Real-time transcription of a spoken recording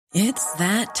It's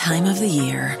that time of the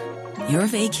year. Your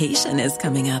vacation is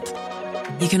coming up.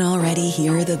 You can already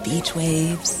hear the beach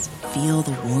waves, feel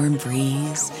the warm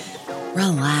breeze,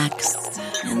 relax,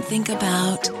 and think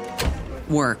about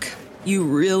work. You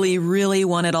really, really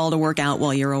want it all to work out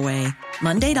while you're away.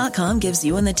 Monday.com gives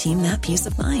you and the team that peace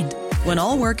of mind. When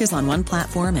all work is on one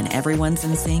platform and everyone's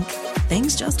in sync,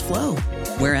 things just flow.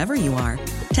 Wherever you are,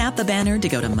 tap the banner to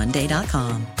go to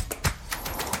Monday.com.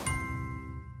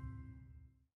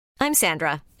 I'm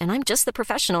Sandra, and I'm just the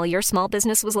professional your small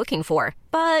business was looking for.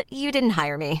 But you didn't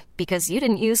hire me because you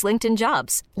didn't use LinkedIn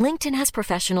Jobs. LinkedIn has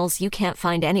professionals you can't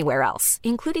find anywhere else,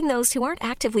 including those who aren't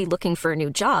actively looking for a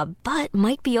new job, but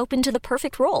might be open to the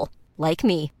perfect role, like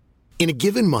me. In a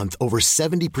given month, over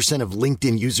 70% of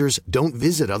LinkedIn users don't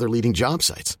visit other leading job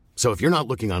sites. So if you're not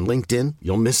looking on LinkedIn,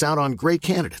 you'll miss out on great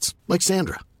candidates like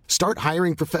Sandra. Start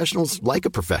hiring professionals like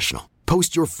a professional.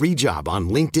 Post your free job on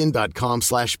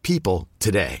linkedin.com/people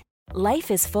today.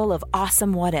 Life is full of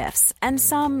awesome what-ifs, and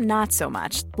some not so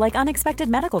much, like unexpected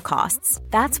medical costs.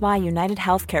 That's why United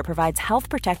Healthcare provides Health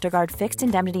Protector Guard fixed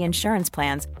indemnity insurance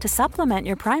plans to supplement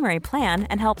your primary plan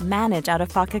and help manage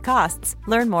out-of-pocket costs.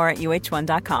 Learn more at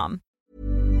uh1.com.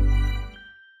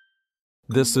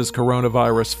 This is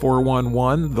Coronavirus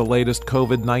 411, the latest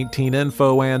COVID-19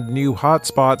 info and new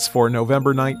hotspots for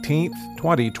November 19th,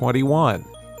 2021.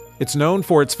 It's known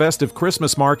for its festive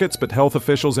Christmas markets, but health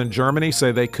officials in Germany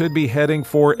say they could be heading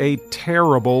for a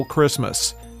terrible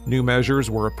Christmas. New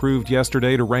measures were approved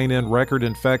yesterday to rein in record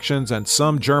infections, and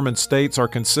some German states are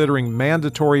considering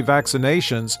mandatory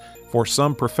vaccinations for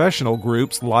some professional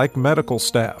groups like medical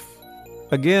staff.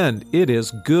 Again, it is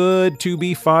good to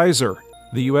be Pfizer.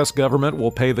 The U.S. government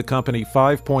will pay the company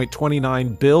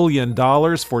 $5.29 billion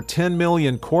for 10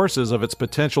 million courses of its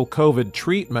potential COVID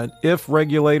treatment if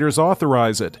regulators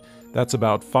authorize it. That's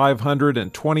about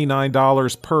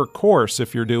 $529 per course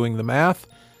if you're doing the math.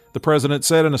 The president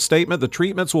said in a statement the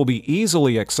treatments will be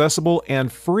easily accessible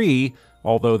and free,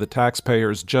 although the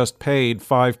taxpayers just paid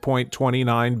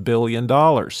 $5.29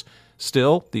 billion.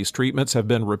 Still, these treatments have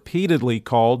been repeatedly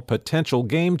called potential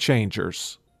game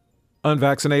changers.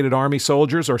 Unvaccinated Army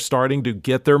soldiers are starting to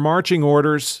get their marching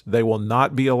orders. They will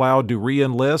not be allowed to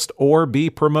re-enlist or be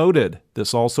promoted.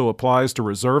 This also applies to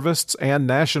reservists and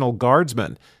National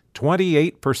Guardsmen.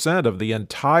 28% of the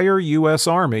entire U.S.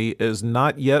 Army is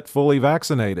not yet fully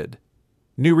vaccinated.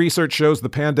 New research shows the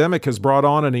pandemic has brought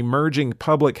on an emerging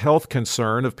public health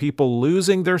concern of people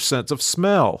losing their sense of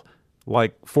smell,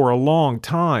 like for a long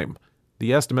time.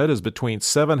 The estimate is between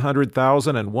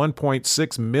 700,000 and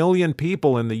 1.6 million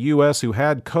people in the U.S. who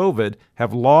had COVID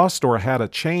have lost or had a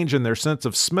change in their sense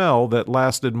of smell that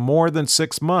lasted more than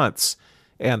 6 months.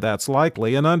 And that's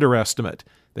likely an underestimate.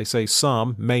 They say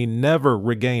some may never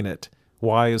regain it.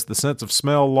 Why is the sense of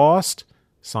smell lost?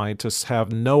 Scientists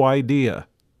have no idea.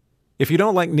 If you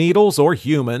don't like needles or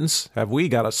humans, have we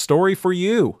got a story for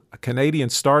you? A Canadian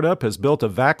startup has built a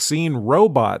vaccine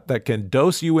robot that can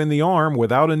dose you in the arm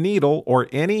without a needle or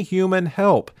any human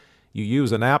help. You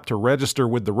use an app to register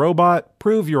with the robot,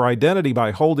 prove your identity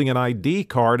by holding an ID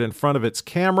card in front of its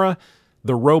camera.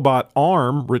 The robot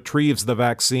arm retrieves the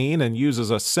vaccine and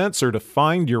uses a sensor to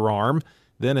find your arm,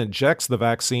 then injects the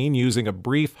vaccine using a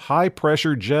brief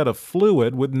high-pressure jet of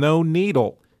fluid with no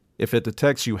needle. If it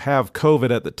detects you have COVID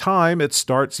at the time, it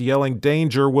starts yelling,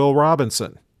 "Danger, Will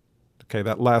Robinson." Okay,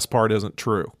 that last part isn't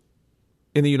true.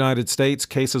 In the United States,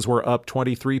 cases were up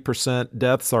 23%,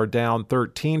 deaths are down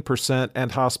 13%,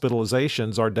 and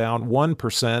hospitalizations are down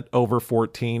 1% over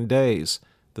 14 days.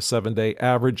 The 7-day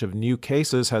average of new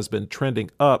cases has been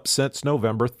trending up since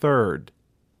November 3rd.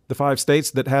 The 5 states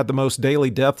that had the most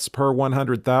daily deaths per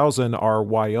 100,000 are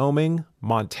Wyoming,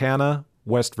 Montana,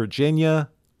 West Virginia,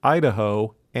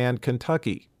 Idaho, and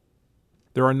Kentucky.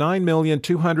 There are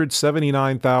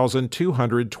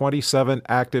 9,279,227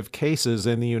 active cases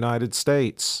in the United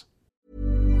States.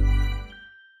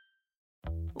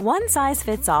 One size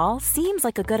fits all seems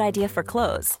like a good idea for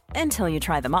clothes until you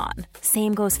try them on.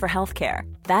 Same goes for healthcare.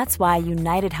 That's why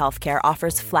United Healthcare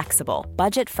offers flexible,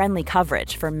 budget-friendly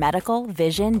coverage for medical,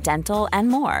 vision, dental, and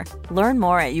more. Learn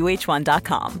more at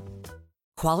uh1.com.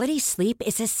 Quality sleep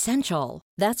is essential.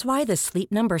 That's why the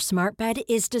Sleep Number Smart Bed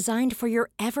is designed for your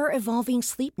ever-evolving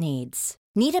sleep needs.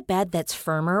 Need a bed that's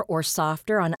firmer or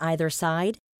softer on either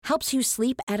side? Helps you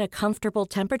sleep at a comfortable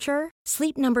temperature?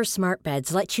 Sleep Number Smart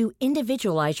Beds let you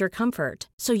individualize your comfort,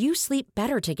 so you sleep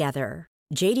better together.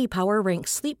 J.D. Power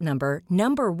ranks Sleep Number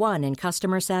number 1 in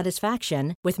customer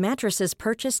satisfaction with mattresses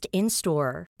purchased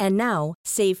in-store. And now,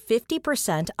 save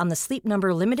 50% on the Sleep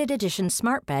Number Limited Edition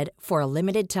Smart Bed for a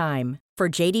limited time. For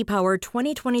JD Power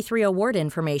 2023 award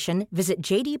information, visit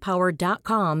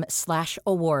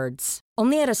jdpower.com/awards.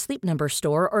 Only at a Sleep Number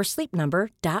store or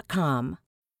sleepnumber.com.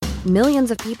 Millions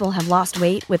of people have lost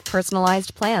weight with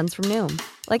personalized plans from Noom.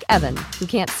 Like Evan, who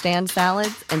can't stand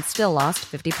salads and still lost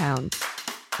 50 pounds.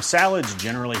 Salads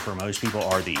generally for most people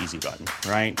are the easy button,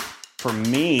 right? For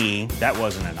me, that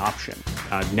wasn't an option.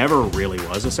 I never really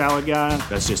was a salad guy.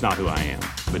 That's just not who I am.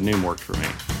 But Noom worked for me.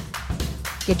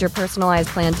 Get your personalized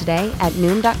plan today at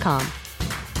Noom.com.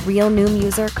 Real Noom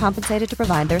user compensated to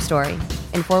provide their story.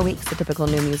 In 4 weeks, the typical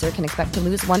Noom user can expect to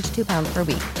lose 1 to 2 pounds per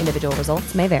week. Individual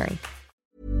results may vary.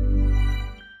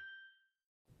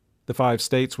 The 5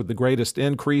 states with the greatest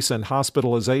increase in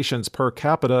hospitalizations per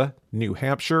capita: New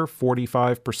Hampshire,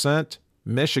 45%,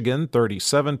 Michigan,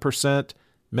 37%,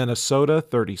 Minnesota,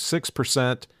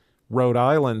 36%, Rhode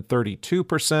Island,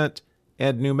 32%,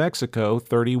 and New Mexico,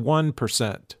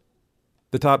 31%.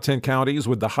 The top 10 counties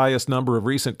with the highest number of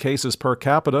recent cases per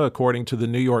capita, according to the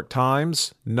New York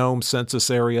Times: Nome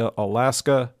Census Area,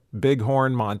 Alaska;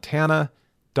 Bighorn, Montana;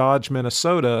 Dodge,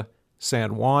 Minnesota;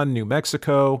 San Juan, New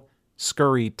Mexico;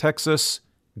 Scurry, Texas;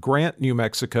 Grant, New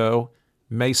Mexico;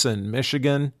 Mason,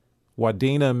 Michigan;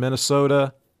 Wadena,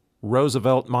 Minnesota;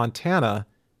 Roosevelt, Montana;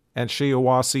 and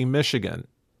Shiawassee, Michigan.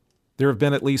 There have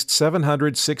been at least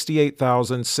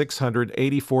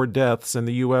 768,684 deaths in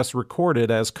the U.S. recorded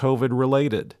as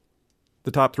COVID-related. The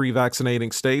top 3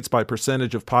 vaccinating states by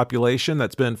percentage of population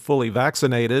that's been fully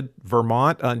vaccinated: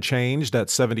 Vermont unchanged at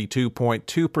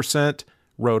 72.2%,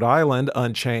 Rhode Island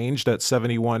unchanged at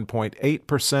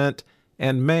 71.8%,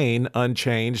 and Maine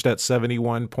unchanged at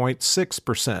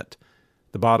 71.6%.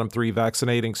 The bottom 3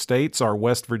 vaccinating states are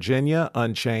West Virginia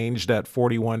unchanged at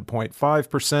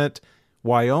 41.5%,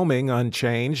 Wyoming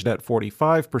unchanged at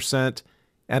 45%,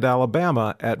 and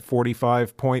Alabama at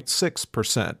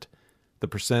 45.6%. The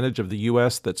percentage of the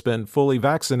U.S. that's been fully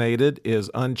vaccinated is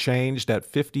unchanged at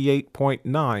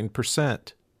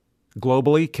 58.9%.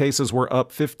 Globally, cases were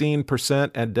up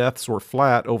 15% and deaths were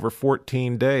flat over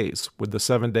 14 days, with the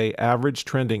 7-day average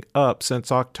trending up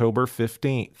since October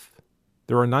 15th.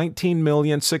 There are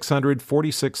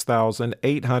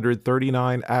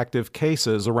 19,646,839 active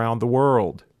cases around the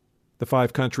world. The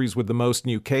 5 countries with the most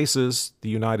new cases: the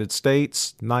United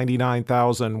States,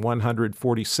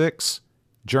 99,146,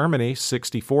 Germany,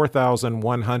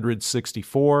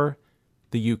 64,164,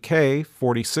 the UK,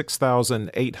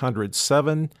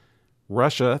 46,807,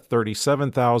 Russia,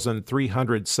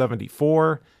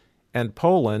 37,374, and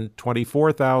Poland,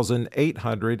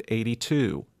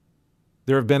 24,882.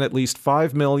 There have been at least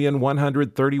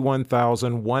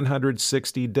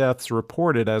 5,131,160 deaths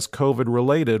reported as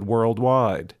COVID-related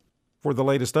worldwide. For the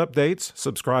latest updates,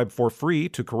 subscribe for free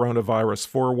to Coronavirus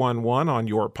 411 on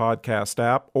your podcast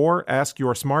app, or ask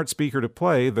your smart speaker to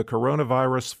play the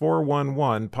Coronavirus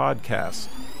 411 podcast.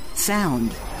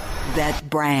 Sound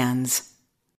that brands.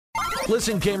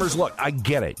 Listen, gamers, look, I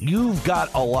get it. You've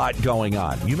got a lot going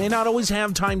on. You may not always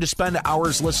have time to spend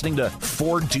hours listening to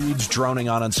 4 dudes droning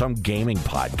on some gaming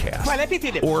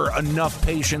podcast. Or enough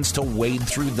patience to wade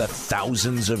through the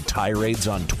thousands of tirades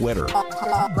on Twitter.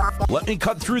 Let me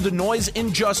cut through the noise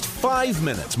in just 5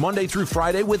 minutes, Monday through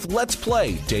Friday, with Let's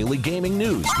Play Daily Gaming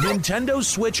News. Nintendo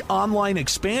Switch Online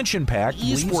Expansion Pack.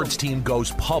 Esports team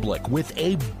goes public with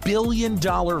 $1 billion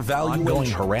valuation.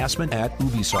 Ongoing harassment at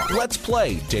Ubisoft. Let's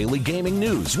Play Daily Gaming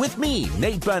News with me,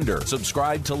 Nate Bender.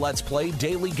 Subscribe to Let's Play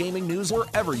Daily Gaming News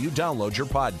wherever you download your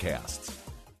podcasts.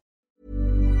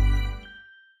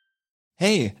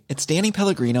 Hey, it's Danny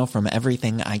Pellegrino from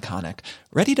Everything Iconic.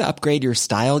 Ready to upgrade your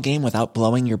style game without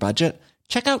blowing your budget?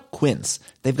 Check out Quince.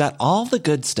 They've got all the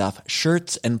good stuff: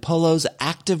 shirts and polos,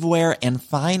 activewear, and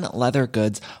fine leather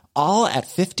goods, all at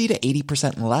 50 to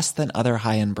 80% less than other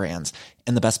high-end brands.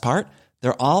 And the best part?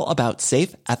 They're all about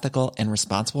safe, ethical, and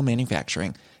responsible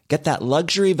manufacturing. Get that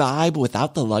luxury vibe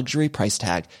without the luxury price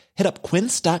tag. Hit up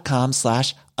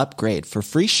quince.com/upgrade for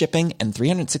free shipping and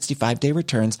 365-day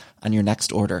returns on your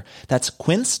next order. That's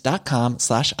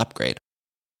quince.com/upgrade.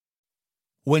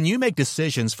 When you make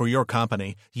decisions for your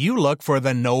company, you look for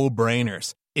the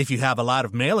no-brainers. If you have a lot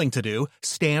of mailing to do,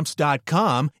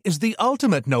 Stamps.com is the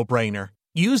ultimate no-brainer.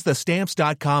 Use the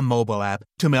Stamps.com mobile app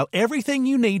to mail everything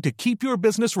you need to keep your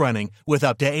business running with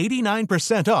up to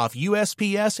 89% off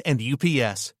USPS and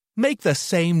UPS. Make the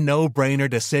same no-brainer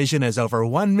decision as over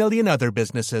 1 million other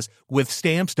businesses with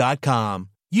Stamps.com.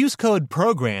 Use code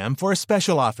PROGRAM for a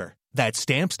special offer. That's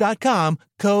Stamps.com,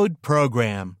 code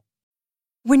PROGRAM.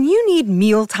 When you need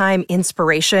mealtime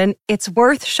inspiration, it's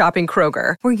worth shopping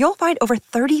Kroger, where you'll find over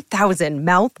 30,000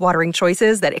 mouth-watering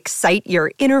choices that excite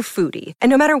your inner foodie. And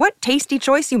no matter what tasty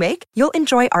choice you make, you'll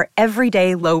enjoy our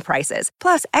everyday low prices,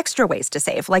 plus extra ways to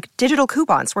save, like digital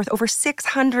coupons worth over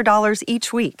 $600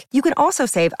 each week. You can also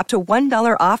save up to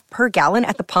 $1 off per gallon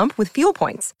at the pump with fuel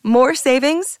points. More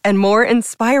savings and more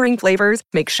inspiring flavors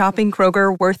make shopping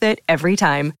Kroger worth it every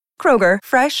time. Kroger,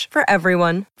 fresh for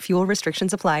everyone. Fuel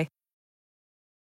restrictions apply.